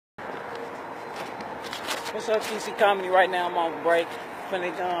What's up, KeseaComedy? Right now I'm on break.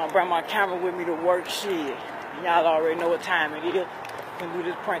 Finna bring my camera with me to work. Shit, y'all already know what time it is. Finna do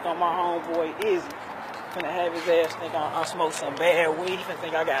this prank on my homeboy Izzy. Finna have his ass think I smoked some bad weed. Finna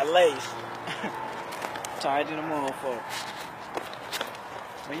think I got laced. Tired than a motherfucker.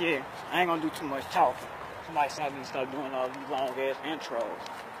 But yeah, I ain't gonna do too much talking. Somebody said I need to start doing all these long ass intros.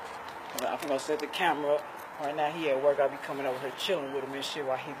 But I'm gonna set the camera up. Right now he at work. I'll be coming over here chilling with him and shit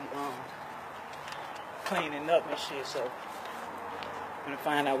while he be cleaning up and shit. So I'm gonna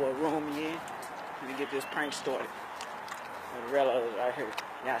find out what room he in and get this prank started. The real others right here.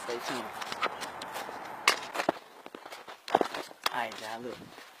 Y'all stay tuned. Alright, y'all, look.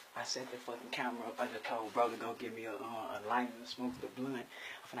 I set the fucking camera up. I just told bro to go give me a lighter to smoke the blunt.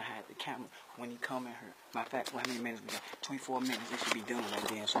 I'm finna hide the camera when he come in here. Matter of fact, how many minutes we got? 24 minutes. It should be done right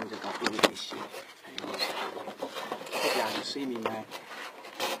then. So I'm just gonna do this shit. Hope y'all can see me, man.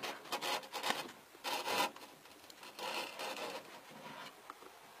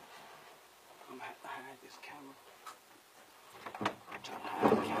 I'm gonna have to hide this camera. I'm trying to hide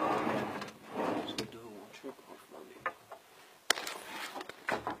the camera. Yeah, this dude won't trip on floating.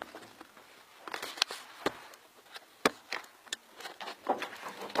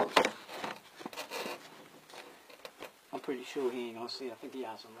 I'm pretty sure he ain't gonna see it. I think he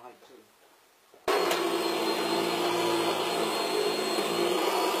has some light too.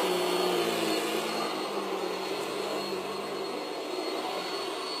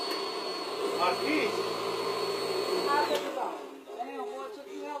 Marquis! How took it long? Damn, boy, it took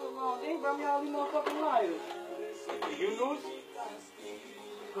you hella long. They ain't brought me all these motherfucking lighters. You lose?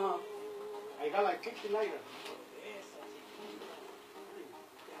 Huh? I got like 50 lighters.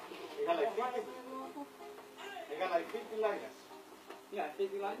 I got like 50 lighters. You got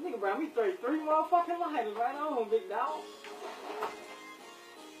 50 lighters? Nigga brought me 33 motherfucking lighters right on, big dog.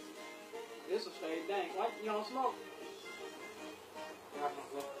 This will straight dang. Why you don't smoke? Yeah, I can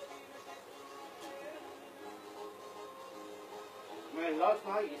smoke. Man, last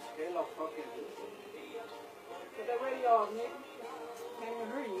night is hella fucking good. Put that radio off, nigga. Can't even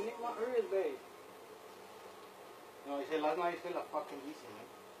hear you, nigga. My ears big. No, I said last night is hella fucking busy, man.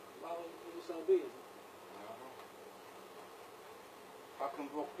 Why was you so busy? I don't know.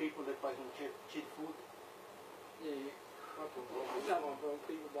 Fucking broke people that buy some cheap food. Yeah. Fucking broke You talking about broke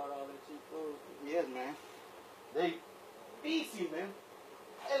people bought all that cheap food? Yes, man. They busy, man.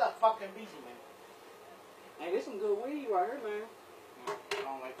 Hella fucking busy, man. Hey, this some good weed right here, man. I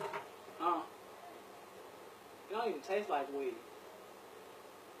don't like it. It don't even taste like weed.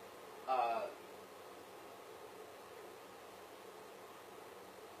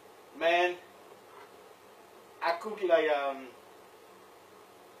 Man, I cook like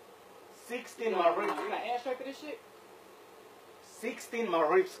 16 my ribs. You got ashtray for this shit? 16 my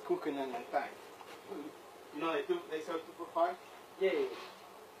ribs cooking in my time. You know they sell 2 for 5? Yeah.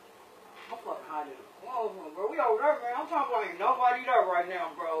 I'm fucking hot in it. Whoa, bro, we over there, man. I'm talking about ain't nobody there right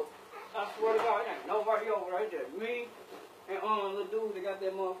now, bro. I swear to God, ain't nobody over right there. Me and little dude that got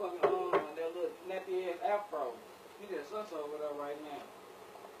that motherfucking that little nappy ass afro. He just us over there right now.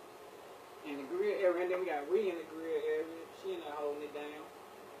 In the grill area, and then we got Ree in the grill area. She in there holding it down.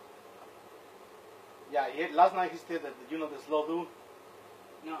 Yeah, last night he said that, you know, the slow dude.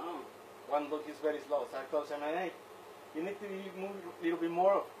 Nuh-uh. One look is very slow. So I told him, hey, you need to move a little bit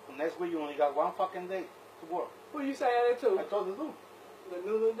more. Next week you only got 1 fucking day to work. Who you say that to? I told the dude. The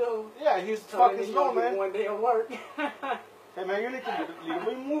new little dude? Yeah, he's So fucking slow, man. 1 day of work. Hey, man, you need to do a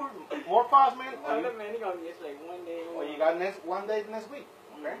little bit more fast, man. No, that man, he gonna get like 1 day of Or work. you got 1 day next week.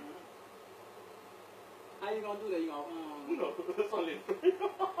 Okay? How you gonna do that? You gonna, No, that's only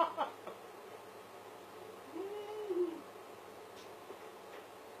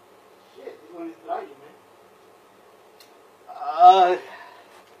Shit, this one is dry, man.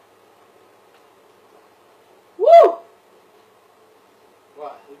 Woo!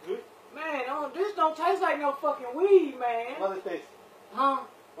 What? It's good? Man, this don't taste like no fucking weed, man. What it tastes? Huh?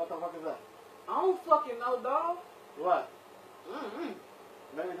 What the fuck is that? I don't fucking know, dog. What? Mm-hmm.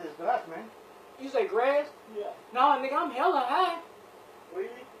 Maybe this grass, man. You say grass? Yeah. No, nigga, I'm hella high. What do you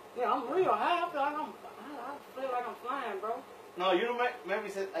mean? Yeah, I'm real high. I feel like I'm flying, bro. No, you know, maybe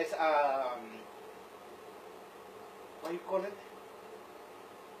it's what do you call it?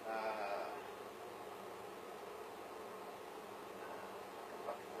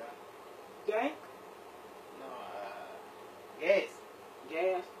 What is that? Dank? No, gas.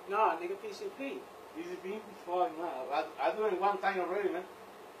 Gas? Nah, nigga, PCP. PCP? Fuck, no. I do it 1 time already, man.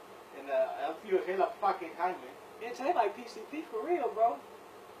 And I feel hella fucking high, man. It tastes like PCP for real, bro.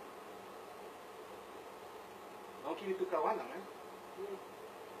 Don't give it to Kawanda, man.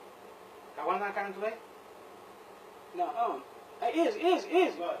 Kawanda coming today? No, Hey, Izzy.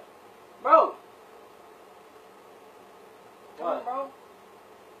 What? Bro. Come What? on, bro.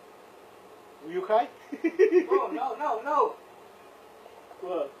 You okay? Bro, no.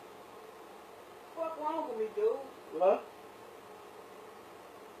 What? What's wrong with me, dude? What?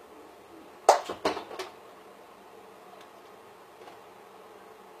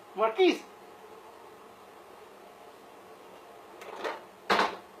 Marquis.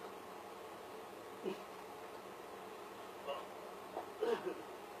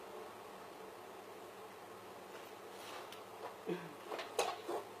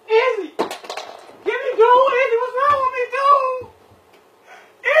 Izzy! Give me, dude! Izzy, what's wrong with me, dude?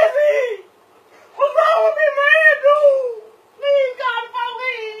 Izzy! What's wrong with me, man, dude? Please, God,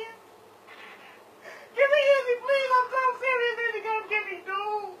 please. Give me Izzy, please. I'm so serious. Izzy, come get me,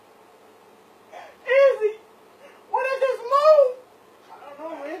 dude. Izzy! What is this move? I don't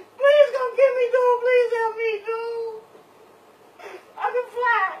know, man. Please come get me, dude. Please help me, dude. I can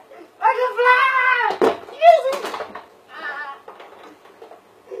fly. Izzy!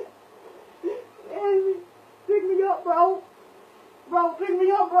 Izzy, pick me up, bro. Bro, pick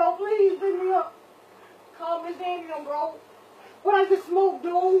me up, bro. Please pick me up. Call Miss Daniel, bro. What is this smoke,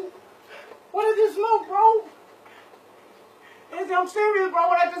 dude? What is this smoke, bro? Izzy, I'm serious, bro.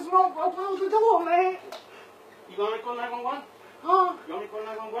 What is this smoke, bro? Close the door, man. You want me to call 911? Huh? You want me to call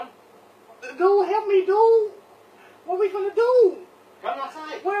 911? Dude, help me, dude. What we gonna do? Come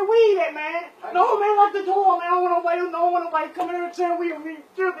outside. Where we at, man? No, man, lock the door, man. I don't want nobody coming here and tell me we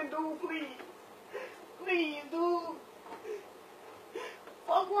tripping, dude. Please. Please, dude.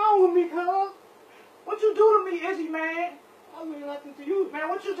 What's wrong with me, cuz? What you do to me, Izzy, man? I mean nothing to you. Man,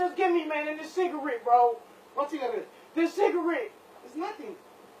 what you just give me, man, in this cigarette, bro? What's cigarette? This cigarette. It's nothing.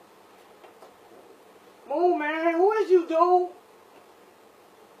 Move, man. Who is you, dude?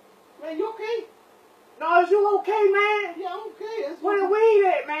 Man, you okay? No, is you okay, man? Yeah, I'm okay. That's Where the weed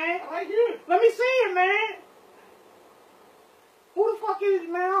at, man? right here. Let me see it, man. Who the fuck is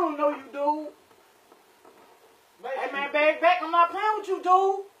it, man? I don't know you, dude. Hey, man, back. I'm not playing with you,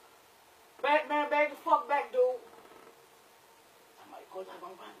 dude. Back, man, back the fuck back, dude. Somebody call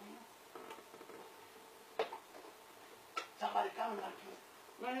 911, man. Somebody coming,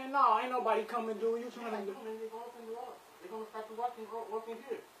 man. No, ain't nobody coming, dude. You trying to do? They're gonna open the door. They're gonna start to walking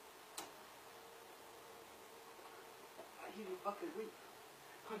here. I hear you fucking weak.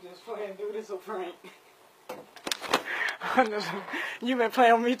 I'm just playing, dude. It's a prank. You been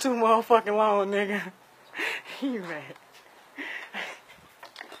playing with me too motherfucking long, nigga. You mad.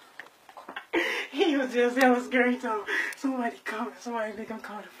 He was just yelling scary to somebody coming. Somebody think I'm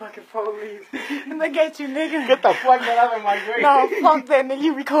calling the fucking police. And they get you, nigga. Get the fuck out of my grave. No, fuck that, nigga.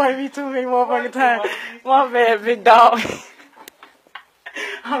 You recorded me too many motherfucking times. My bad, big dog.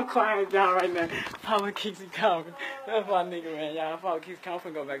 I'm quiet down right now. Follow KeseaComedy. That's my nigga, man. Y'all follow KeseaComedy. I'm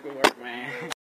finna go back to work, man.